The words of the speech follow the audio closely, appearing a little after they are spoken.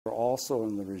also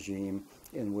in the regime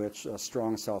in which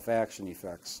strong self-action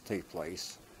effects take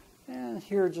place. And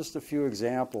here are just a few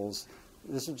examples.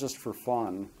 This is just for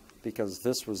fun, because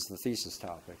this was the thesis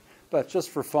topic. But just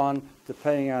for fun,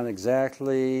 depending on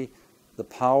exactly the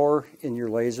power in your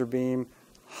laser beam,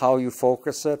 how you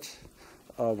focus it,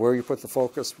 where you put the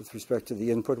focus with respect to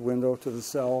the input window to the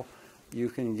cell, you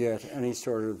can get any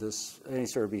sort of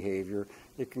behavior.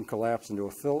 It can collapse into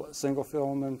a single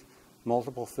filament,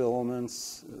 multiple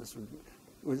filaments.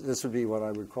 This would be what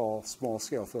I would call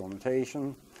small-scale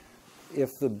filamentation.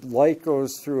 If the light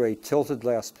goes through a tilted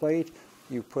glass plate,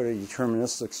 you put a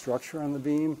deterministic structure on the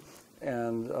beam,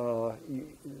 and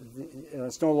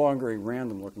it's no longer a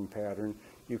random-looking pattern.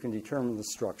 You can determine the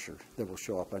structure that will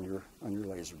show up on your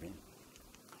laser beam.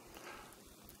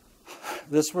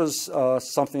 This was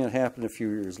something that happened a few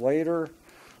years later.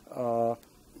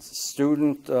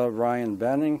 Student Ryan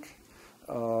Benink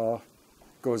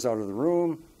goes out of the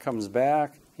room, comes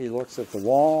back, he looks at the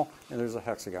wall, and there's a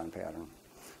hexagon pattern.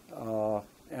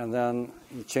 And then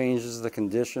he changes the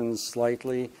conditions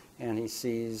slightly, and he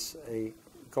sees a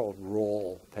called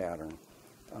roll pattern.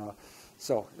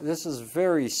 So this is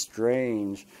very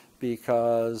strange,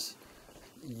 because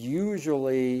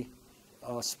usually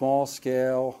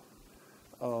small-scale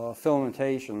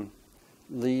filamentation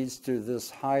leads to this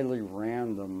highly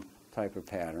random type of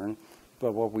pattern.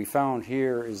 But what we found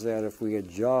here is that if we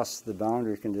adjust the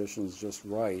boundary conditions just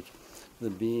right, the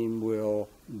beam will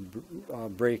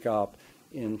break up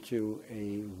into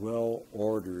a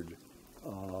well-ordered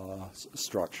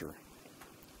structure.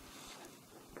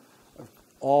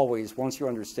 Always, once you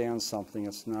understand something,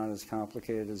 it's not as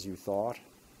complicated as you thought.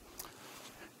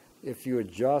 If you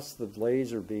adjust the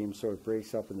laser beam so it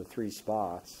breaks up into 3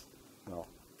 spots, well,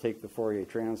 take the Fourier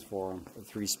transform of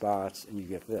 3 spots and you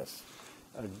get this.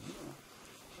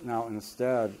 Now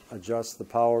instead, adjust the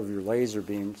power of your laser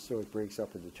beam so it breaks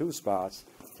up into 2 spots,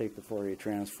 take the Fourier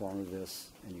transform of this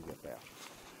and you get that.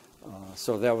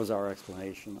 So that was our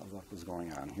explanation of what was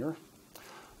going on here.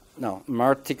 Now,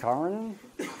 Martti Karinen,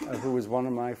 who was one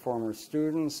of my former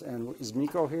students, and is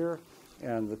Mikko here?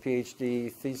 And the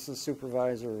PhD thesis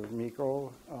supervisor of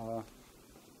Mikko,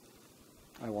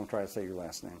 I won't try to say your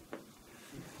last name.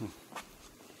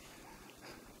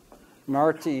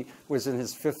 Martti was in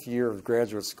his 5th year of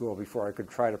graduate school before I could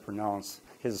try to pronounce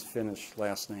his Finnish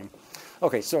last name.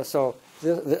 Okay, so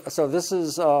this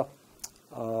is,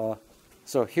 so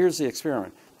here's the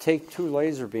experiment. Take 2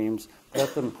 laser beams,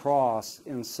 let them cross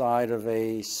inside of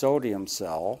a sodium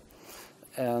cell,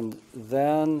 and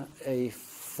then a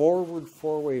forward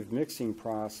 4-wave mixing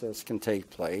process can take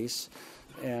place,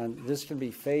 and this can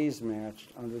be phase matched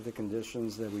under the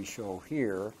conditions that we show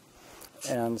here.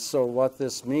 And so what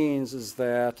this means is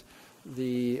that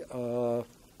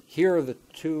here are the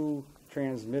 2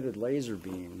 transmitted laser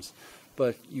beams,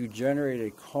 but you generate a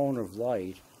cone of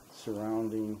light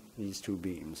surrounding these 2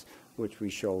 beams, which we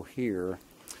show here.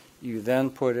 You then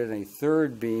put in a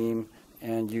 3rd beam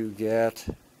and you get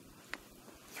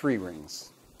 3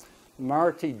 rings.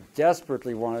 Martti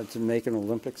desperately wanted to make an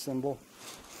Olympic symbol,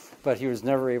 but he was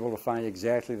never able to find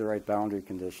exactly the right boundary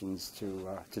conditions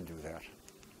to do that.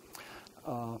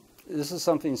 This is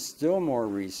something still more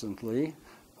recently.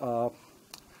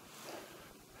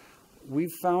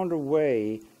 We've found a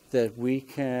way that we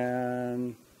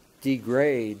can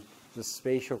degrade the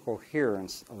spatial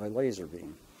coherence of a laser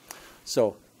beam.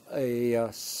 So a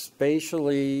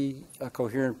spatially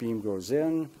coherent beam goes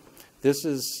in. This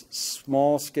is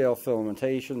small-scale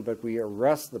filamentation, but we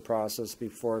arrest the process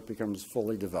before it becomes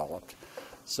fully developed.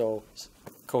 So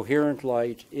coherent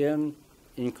light in,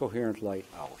 incoherent light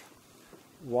out.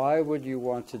 Why would you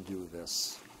want to do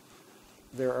this?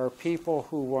 There are people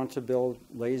who want to build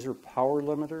laser power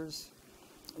limiters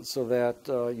so that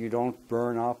you don't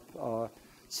burn up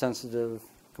sensitive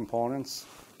components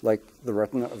like the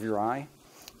retina of your eye.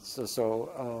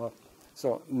 So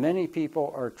many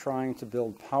people are trying to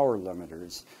build power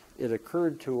limiters. It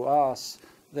occurred to us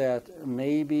that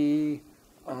maybe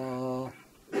the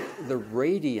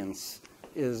radiance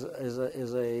is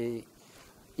a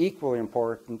equally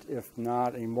important, if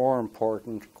not a more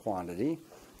important, quantity.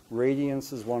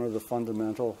 Radiance is one of the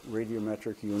fundamental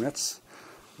radiometric units.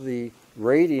 The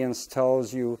radiance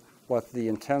tells you what the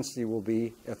intensity will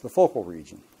be at the focal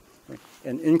region.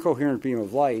 An incoherent beam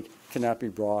of light cannot be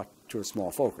brought to a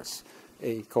small focus.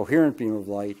 A coherent beam of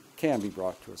light can be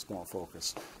brought to a small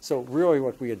focus. So really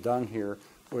what we had done here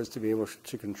was to be able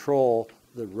to control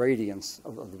the radiance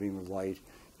of the beam of light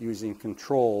using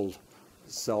controlled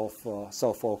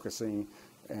self-focusing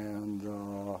and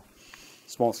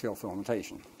small-scale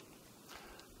filamentation.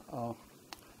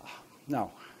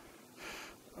 Now,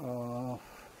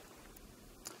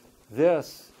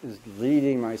 this is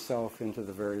leading myself into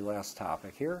the very last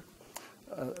topic here.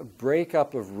 A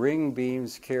breakup of ring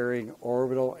beams carrying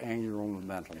orbital angular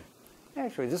momentum.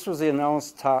 Actually, this was the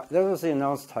announced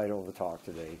title of the talk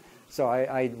today. So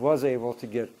I was able to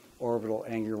get orbital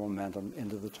angular momentum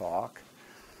into the talk.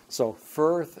 So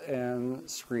Firth and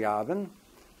Scriabin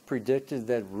predicted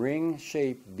that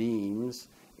ring-shaped beams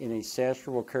in a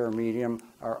saturable Kerr medium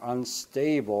are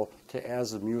unstable to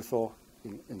azimuthal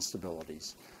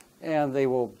instabilities. And they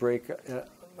will break, an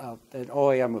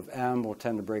OAM of M will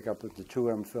tend to break up into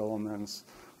 2M filaments,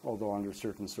 although under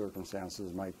certain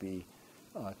circumstances might be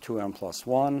 2M plus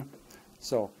 1.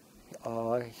 So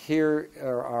here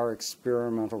are our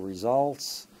experimental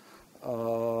results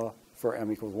for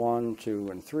M equals 1, 2,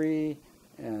 and 3.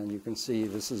 And you can see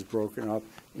this is broken up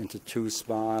into 2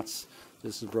 spots.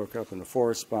 This is broken up into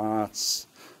 4 spots.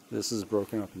 This is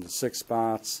broken up into 6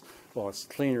 spots. Well, it's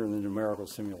cleaner in the numerical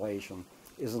simulation.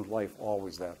 Isn't life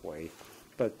always that way?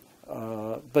 But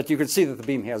you can see that the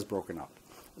beam has broken up.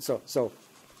 So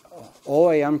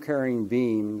OAM carrying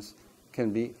beams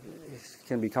can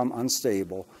become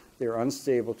unstable. They're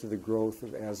unstable to the growth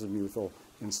of azimuthal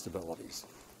instabilities.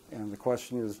 And the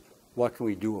question is, what can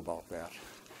we do about that?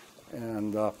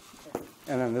 And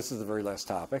then this is the very last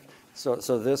topic. So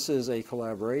this is a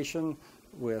collaboration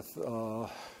with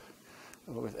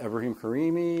Ibrahim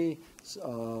Karimi,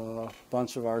 a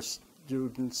bunch of our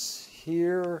students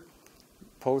here,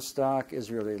 postdoc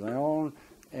Israel De Leon,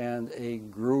 and a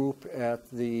group at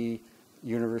the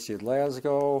University of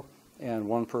Glasgow, and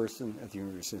one person at the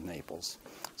University of Naples.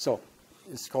 So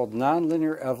it's called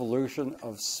Nonlinear Evolution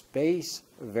of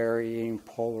Space-Varying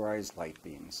Polarized Light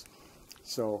Beams.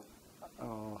 So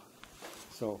the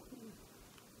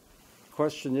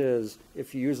question is,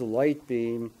 if you use a light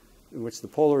beam in which the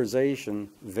polarization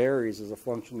varies as a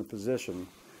function of position,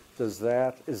 is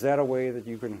that a way that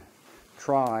you can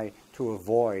try to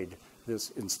avoid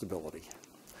this instability?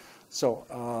 So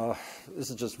this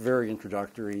is just very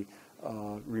introductory,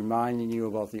 reminding you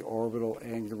about the orbital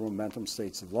angular momentum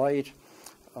states of light.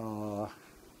 L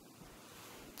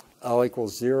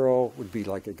equals 0 would be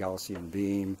like a Gaussian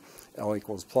beam. L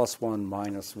equals +1,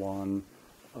 -1.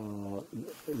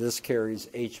 This carries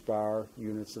h bar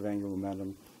units of angular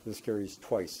momentum. This carries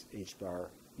twice h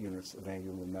bar units of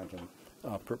angular momentum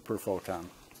per photon.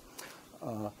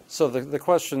 So the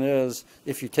question is,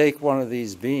 if you take one of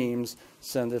these beams,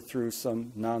 send it through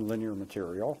some nonlinear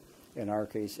material, in our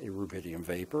case a rubidium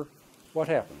vapor, what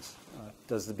happens?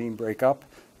 Does the beam break up?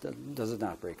 Does it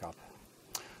not break up?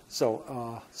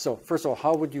 So first of all,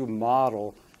 how would you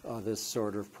model this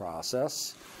sort of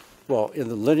process? Well, in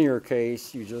the linear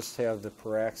case, you just have the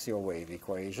paraxial wave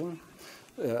equation.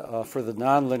 For the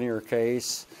nonlinear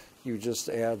case, you just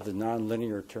add the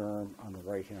nonlinear term on the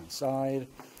right-hand side.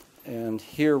 And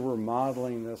here we're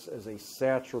modeling this as a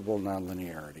saturable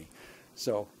nonlinearity.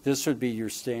 So this would be your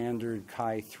standard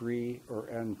chi3 or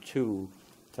N2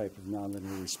 type of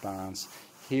nonlinear response.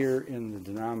 Here in the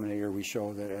denominator, we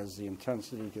show that as the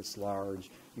intensity gets large,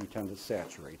 you tend to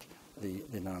saturate the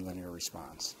nonlinear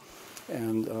response.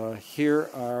 And here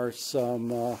are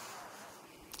some, I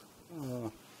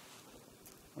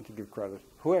want to give credit.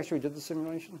 Who actually did the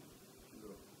simulation?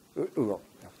 Ugo.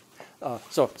 Yeah.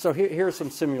 So here are some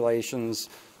simulations.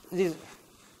 These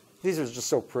are just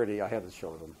so pretty, I had to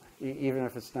show them, even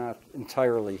if it's not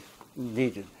entirely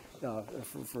needed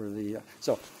for the.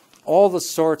 So all the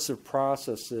sorts of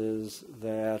processes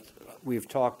that we've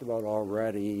talked about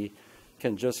already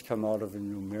can just come out of a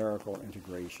numerical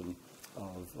integration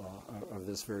of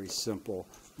this very simple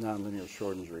nonlinear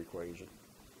Schrodinger equation.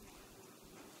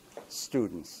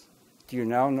 Students, do you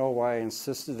now know why I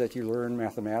insisted that you learn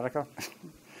Mathematica?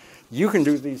 You can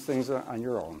do these things on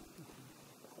your own.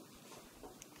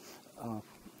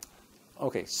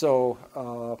 Okay, so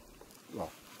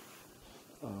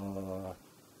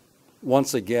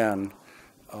once again,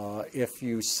 if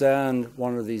you send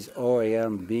one of these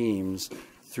OAM beams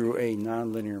through a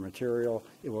nonlinear material,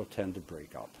 it will tend to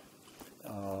break up.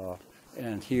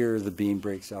 And here the beam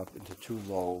breaks up into 2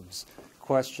 lobes.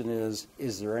 Question is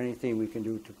there anything we can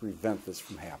do to prevent this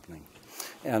from happening?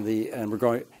 And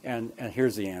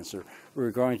here's the answer.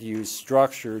 We're going to use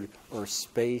structured or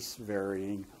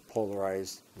space-varying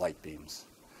polarized light beams.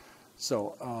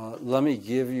 So let me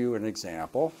give you an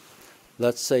example.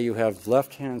 Let's say you have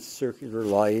left-hand circular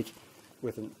light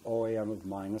with an OAM of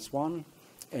 -1,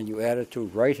 and you add it to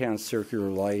right-hand circular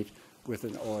light with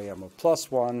an OAM of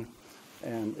 +1,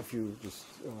 and if you just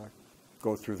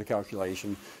go through the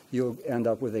calculation, you'll end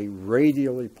up with a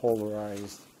radially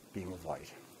polarized beam of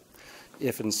light.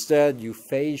 If instead you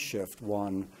phase shift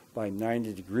one by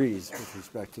 90 degrees with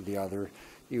respect to the other,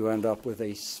 you end up with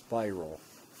a spiral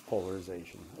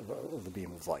polarization of the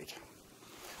beam of light.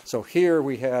 So here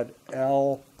we had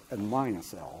L and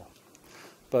minus L.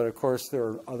 But of course there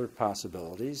are other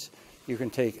possibilities. You can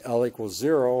take L equals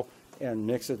 0 and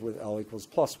mix it with L equals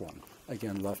plus 1.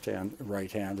 Again, left-hand,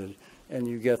 right-handed. And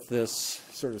you get this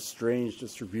sort of strange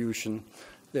distribution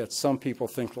that some people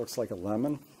think looks like a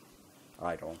lemon.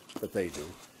 I don't, but they do.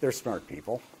 They're smart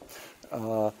people.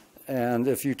 And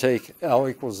if you take L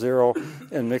equals 0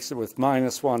 and mix it with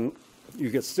minus 1, you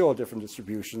get still a different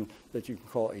distribution that you can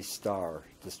call a star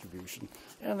distribution.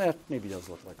 And that maybe does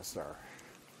look like a star.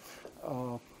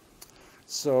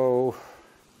 So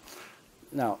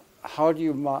now, how do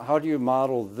you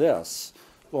model this?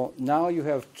 Well, now you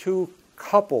have two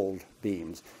coupled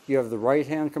beams. You have the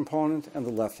right-hand component and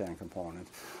the left-hand component.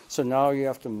 So now you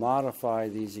have to modify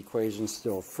these equations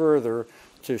still further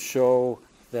to show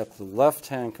that the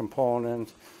left-hand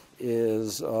component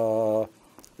is,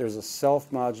 there's a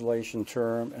self-modulation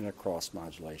term and a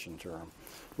cross-modulation term,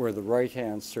 where the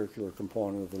right-hand circular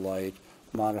component of the light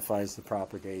modifies the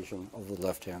propagation of the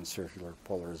left-hand circular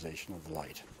polarization of the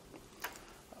light.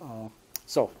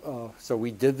 So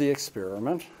we did the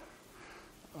experiment.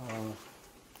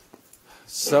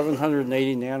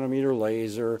 780 nanometer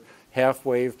laser, half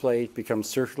wave plate becomes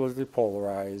circularly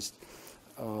polarized.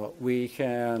 We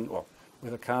can, well,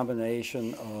 with a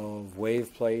combination of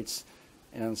wave plates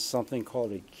and something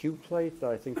called a Q plate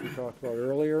that I think we talked about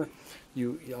earlier,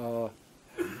 you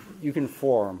can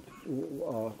form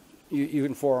you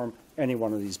can form any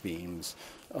one of these beams.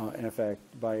 And in fact,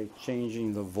 by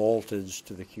changing the voltage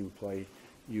to the Q plate,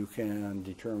 you can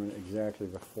determine exactly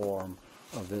the form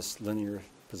of this linear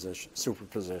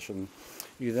superposition.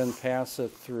 You then pass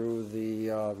it through the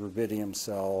rubidium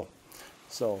cell.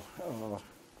 So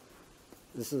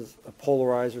this is a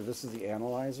polarizer, this is the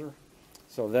analyzer.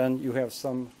 So then you have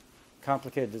some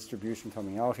complicated distribution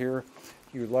coming out here.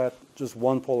 You let just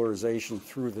one polarization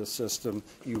through the system,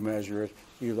 you measure it.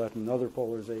 You let another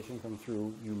polarization come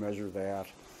through, you measure that,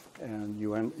 and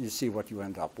you see what you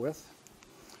end up with.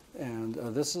 And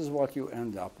this is what you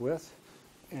end up with.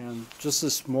 And just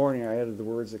this morning I added the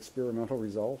words experimental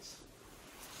results.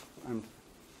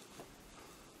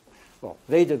 Well,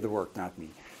 they did the work, not me.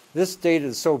 This data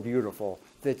is so beautiful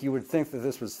that you would think that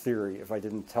this was theory if I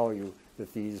didn't tell you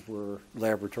that these were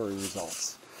laboratory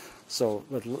results. So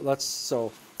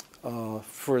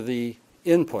for the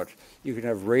input, you can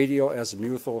have radial,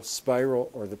 azimuthal, spiral,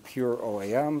 or the pure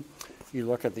OAM. You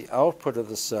look at the output of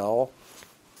the cell,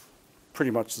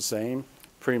 pretty much the same,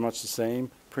 pretty much the same,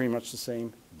 pretty much the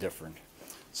same, different.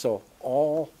 So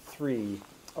all three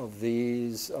of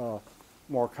these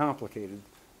more complicated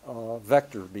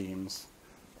vector beams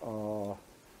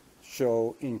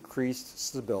show increased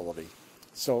stability.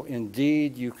 So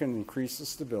indeed, you can increase the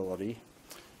stability.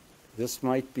 This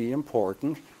might be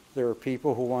important. There are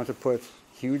people who want to put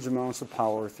huge amounts of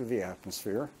power through the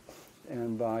atmosphere,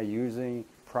 and by using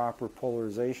proper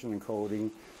polarization encoding,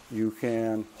 you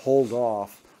can hold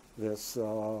off this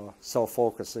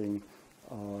self-focusing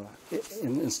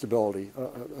instability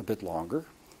a bit longer.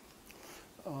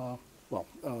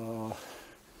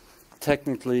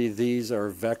 Technically, these are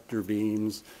vector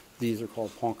beams. These are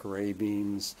called Poincare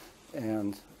beams,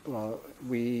 and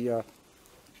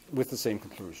with the same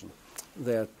conclusion,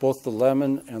 that both the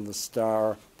lemon and the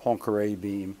star Poincare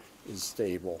beam is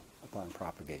stable upon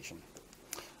propagation.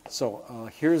 So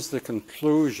here's the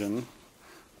conclusion.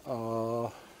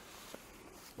 Well,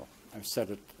 I've said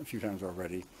it a few times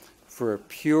already. For a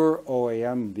pure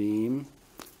OAM beam,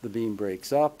 the beam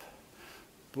breaks up.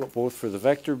 Both for the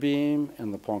vector beam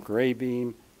and the Poincare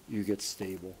beam, you get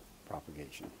stable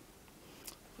propagation.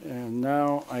 And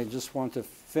now I just want to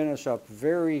finish up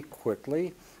very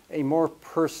quickly a more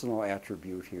personal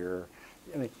attribute here.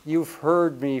 I mean, you've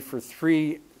heard me for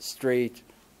 3 straight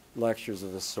lectures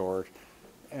of this sort,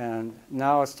 and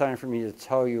now it's time for me to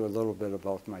tell you a little bit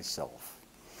about myself.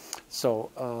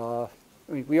 So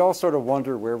we all sort of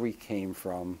wonder where we came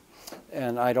from,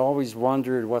 and I'd always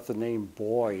wondered what the name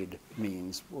Boyd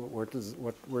means. Where does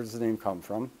the name come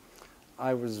from?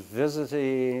 I was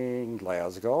visiting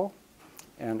Glasgow,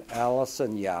 and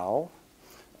Alison Yao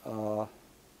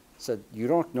said, "You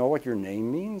don't know what your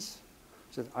name means?"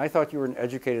 I said, "I thought you were an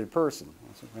educated person."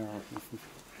 I said, "Well,"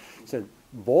 he said,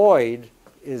 "Boyd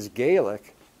is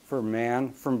Gaelic for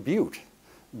man from Bute.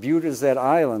 Bute is that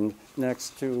island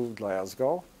next to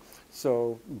Glasgow.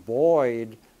 So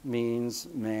Boyd means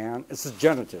man. It's the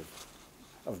genitive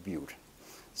of Bute."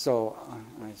 So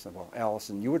I said, "Well,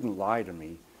 Alison, you wouldn't lie to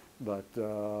me, but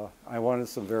I wanted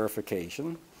some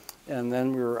verification." And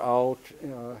then we were out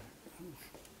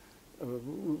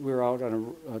we were out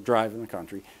on a drive in the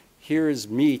country. Here is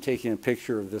me taking a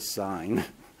picture of this sign,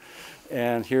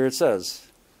 and here it says,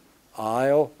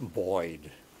 Isle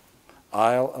Boyd,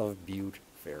 Isle of Butte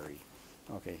Ferry.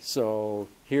 Okay, so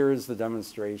here is the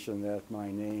demonstration that my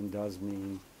name does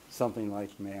mean something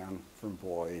like man from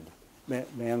Boyd,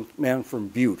 man from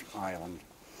Butte Island.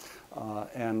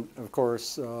 And of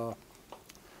course,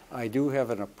 I do have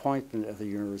an appointment at the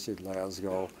University of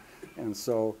Glasgow, and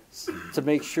so to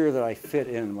make sure that I fit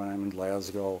in when I'm in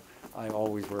Glasgow, I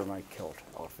always wear my kilt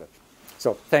outfit.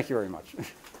 So thank you very much.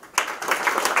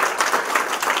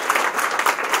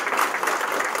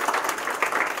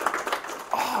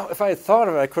 Oh, if I had thought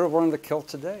of it, I could have worn the kilt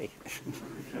today.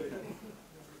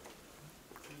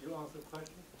 You ask a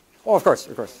question? Oh, of course,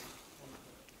 of course.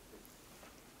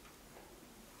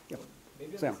 Yeah.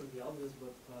 Maybe Sam. I'm asking the obvious,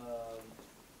 but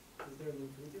is there an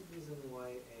intuitive reason why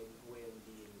an OAM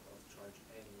beam of charge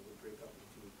n would break up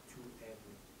into two n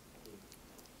beams?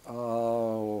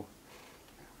 Oh.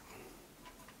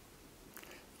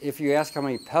 If you ask how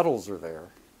many petals are there,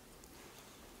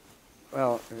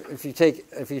 well, if you take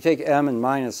m and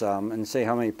minus m and say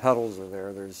how many petals are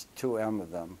there, there's 2m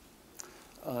of them.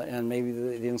 And maybe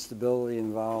the instability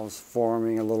involves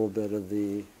forming a little bit of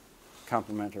the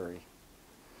complementary.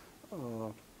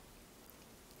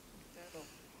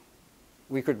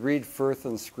 We could read Firth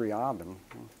and Scriabin.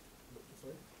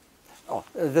 Sorry? Oh,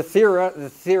 the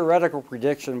theoretical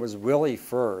prediction was Willy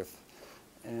Firth,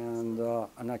 and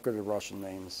I'm not good at Russian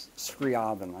names.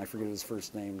 Scriabin, I forget his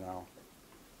first name now.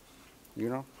 You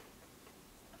know?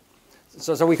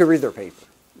 So we could read their paper.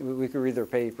 We could read their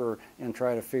paper and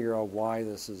try to figure out why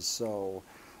this is so.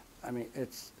 I mean,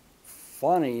 it's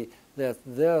funny that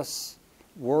this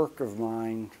work of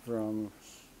mine from,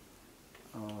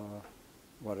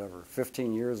 whatever,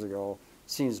 15 years ago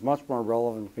seems much more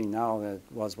relevant to me now than it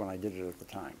was when I did it at the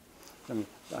time. I mean,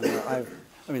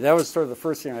 that was sort of the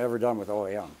first thing I ever done with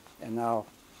OAM, and now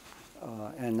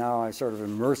I sort of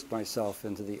immersed myself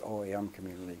into the OAM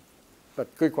community.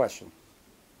 But good question.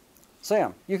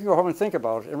 Sam, you can go home and think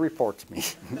about it and report to me.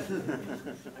 I'm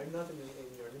not in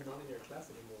your class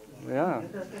anymore.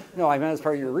 Yeah. No, I meant as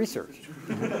part of your research.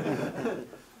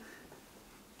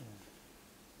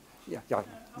 Yeah. How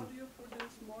do you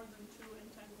produce more than 2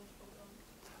 entangled photons?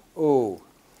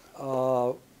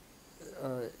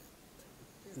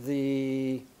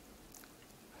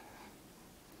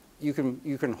 You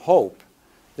can hope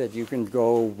that you can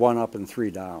go 1 up and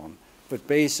 3 down, but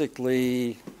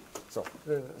basically, so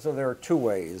there are 2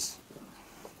 ways.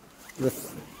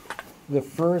 The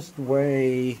first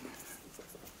way,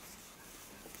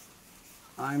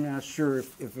 I'm not sure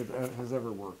if it has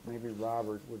ever worked. Maybe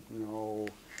Robert would know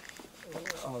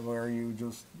where you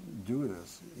just do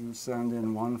this. You send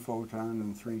in 1 photon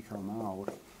and 3 come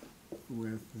out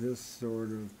with this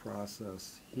sort of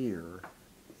process here.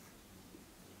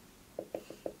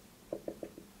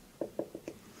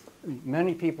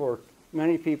 Many people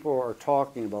are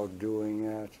talking about doing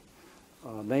it.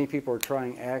 Many people are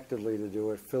trying actively to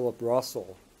do it. Philip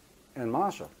Russell and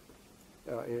Masha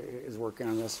is working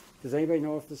on this. Does anybody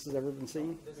know if this has ever been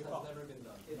seen? This has never been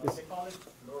done. They call it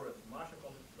fluorescence. Masha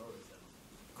calls it fluorescence.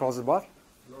 Calls it what?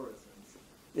 Fluorescence.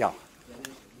 Yeah. That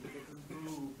is, you can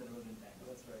prove that it was entangled.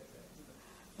 That's right.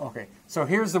 Okay. So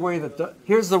here's the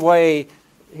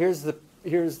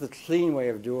clean way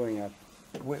of doing it,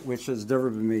 which has never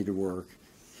been made to work.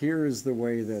 Here is the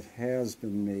way that has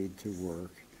been made to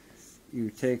work. You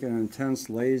take an intense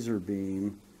laser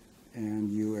beam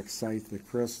and you excite the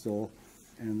crystal,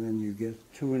 and then you get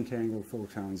 2 entangled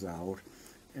photons out,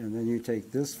 and then you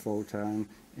take this photon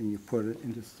and you put it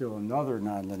into still another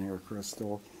nonlinear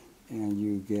crystal, and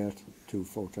you get 2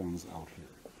 photons out here.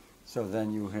 So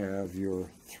then you have your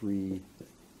 3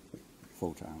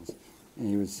 photons,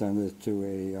 and you would send it to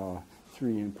a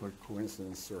 3-input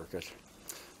coincidence circuit.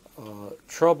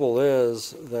 Trouble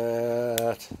is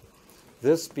that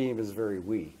this beam is very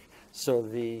weak, so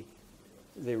the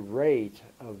rate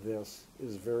of this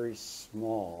is very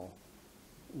small.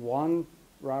 1,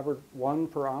 Robert, 1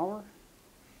 per hour?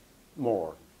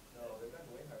 More. No, they've gone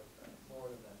way higher than that. More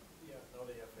than that. Yeah, now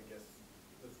they have, I guess,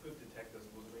 with good detectors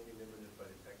was mainly limited by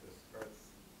detectors,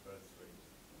 hertz rate.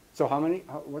 So how many?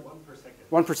 1 per second.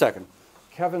 1 per second.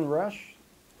 Kevin Resch?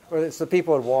 Well, it's the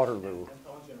people at Waterloo.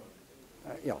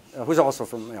 Who's also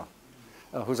from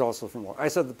I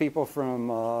said the people from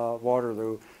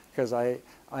Waterloo because I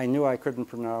knew I couldn't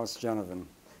pronounce Genevan,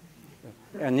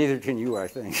 and neither can you, I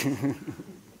think.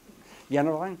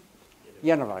 Yenevine?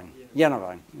 Yenevine.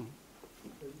 Yenevine. You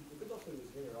could also use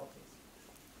linear optics.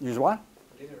 Use what?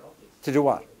 Linear optics. To do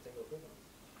what? Entangled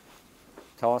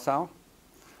photons. Tell us how?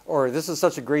 Or this is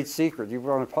such a great secret, you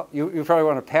probably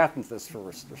want to patent this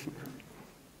first. Just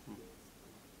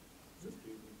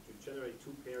you generate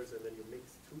two pairs and then you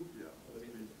mix two,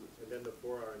 and then the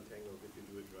four are entangled if you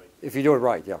do it right. If you do it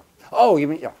right, yeah. Oh, you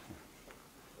mean, yeah.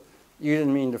 You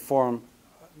didn't mean to form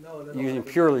No, using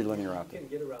purely linear optics. You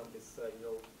can get around this,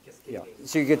 Yeah.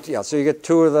 cascading. So you get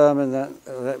two of them, and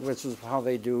then which is how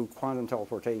they do quantum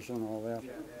teleportation and all that.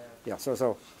 Yeah.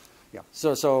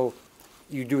 So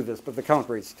you do this, but the count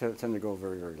rates tend to go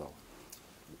very, very low.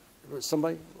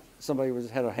 Somebody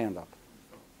had a hand up.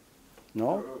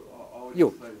 No? I was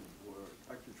You. just saying, we're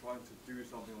actually trying to do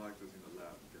something like this in the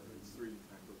lab. Generate three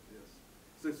entangled pairs.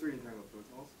 So three entangled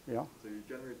photons. Yeah. So you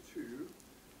generate two,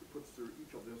 you put through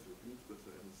each of them through a beam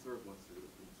splitter, and the third one through the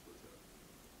beam splitter.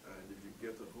 And if you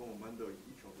get a whole bundle in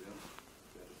each of them,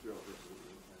 then the three of them will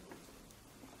be entangled.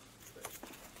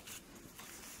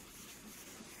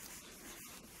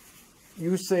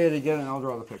 You say it again, and I'll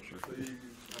draw the picture. So you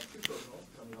have two photons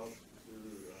coming out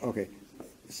through. Okay.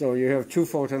 So you have two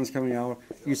photons coming out.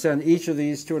 You send each of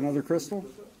these to another crystal?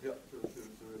 Yeah, to a beam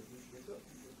splitter.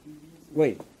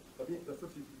 Wait, The 50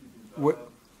 beam. What-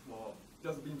 Well,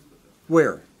 just a beam splitter.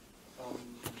 where?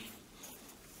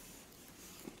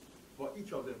 Well,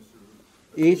 each of them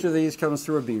through. Each of these comes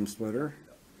through a beam splitter.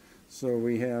 So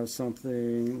we have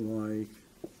something like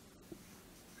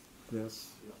this.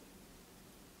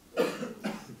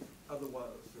 Otherwise,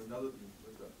 through another beam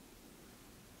splitter.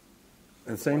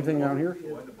 And same thing down here?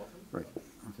 One at the bottom. Right.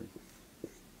 Okay.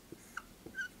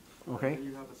 Okay. And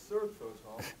you have a third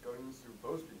photon going through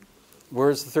both beam splitters. Where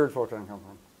does the third photon come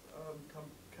from?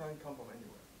 Can come from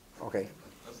anywhere. Okay.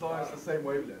 As long as the same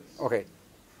wavelength. Okay.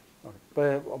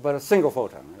 But a single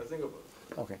photon. A Right? single photon.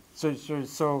 Okay. So Or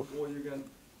you can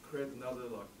create another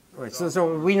like. right.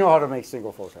 So we know how to make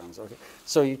single photons. Okay.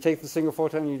 So you take the single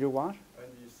photon, you do what? And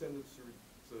you send it through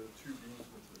the two beam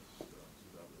splitters to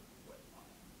the other way.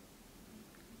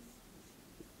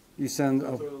 You send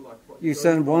So like you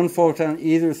send one photon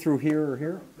either through here or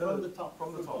here? from the top.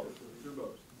 From the top. Through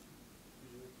both.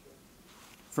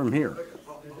 From here.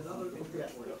 There's another, yeah.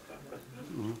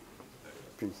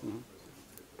 Please, mhm.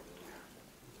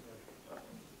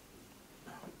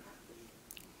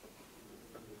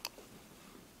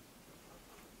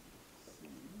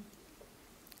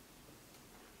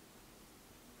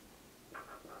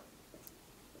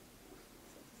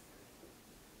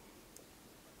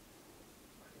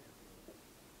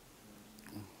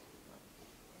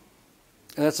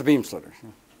 And that's a beam splitter.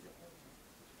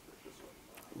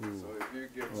 So if you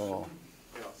get Oh.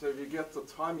 so if you get the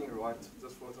timing right,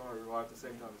 this photon will arrive at the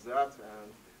same time as that,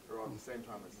 and arrive at the same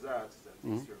time as that, then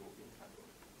these three will be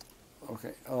entangled.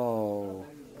 Okay. Oh.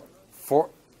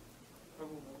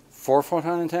 Four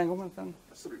photon entanglement then?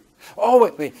 Three.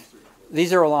 Oh, wait.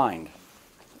 These are aligned.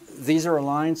 These are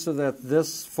aligned so that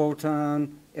this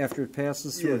photon, after it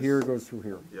passes through Yes. here, goes through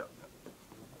here. Yeah.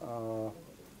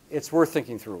 It's worth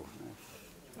thinking through.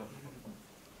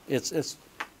 It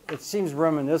seems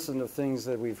reminiscent of things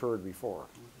that we've heard before.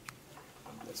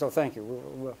 So thank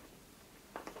you.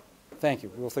 Thank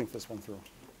you. We'll think this one through.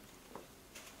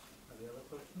 Any other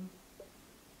questions?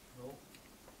 No?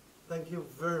 Thank you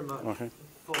very much. Okay.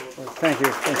 For Thank you.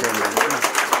 Thank Still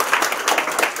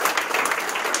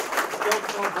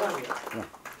not done yet. you.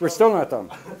 We're still not done.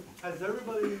 Has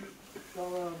everybody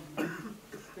got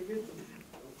tickets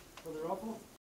for the raffle?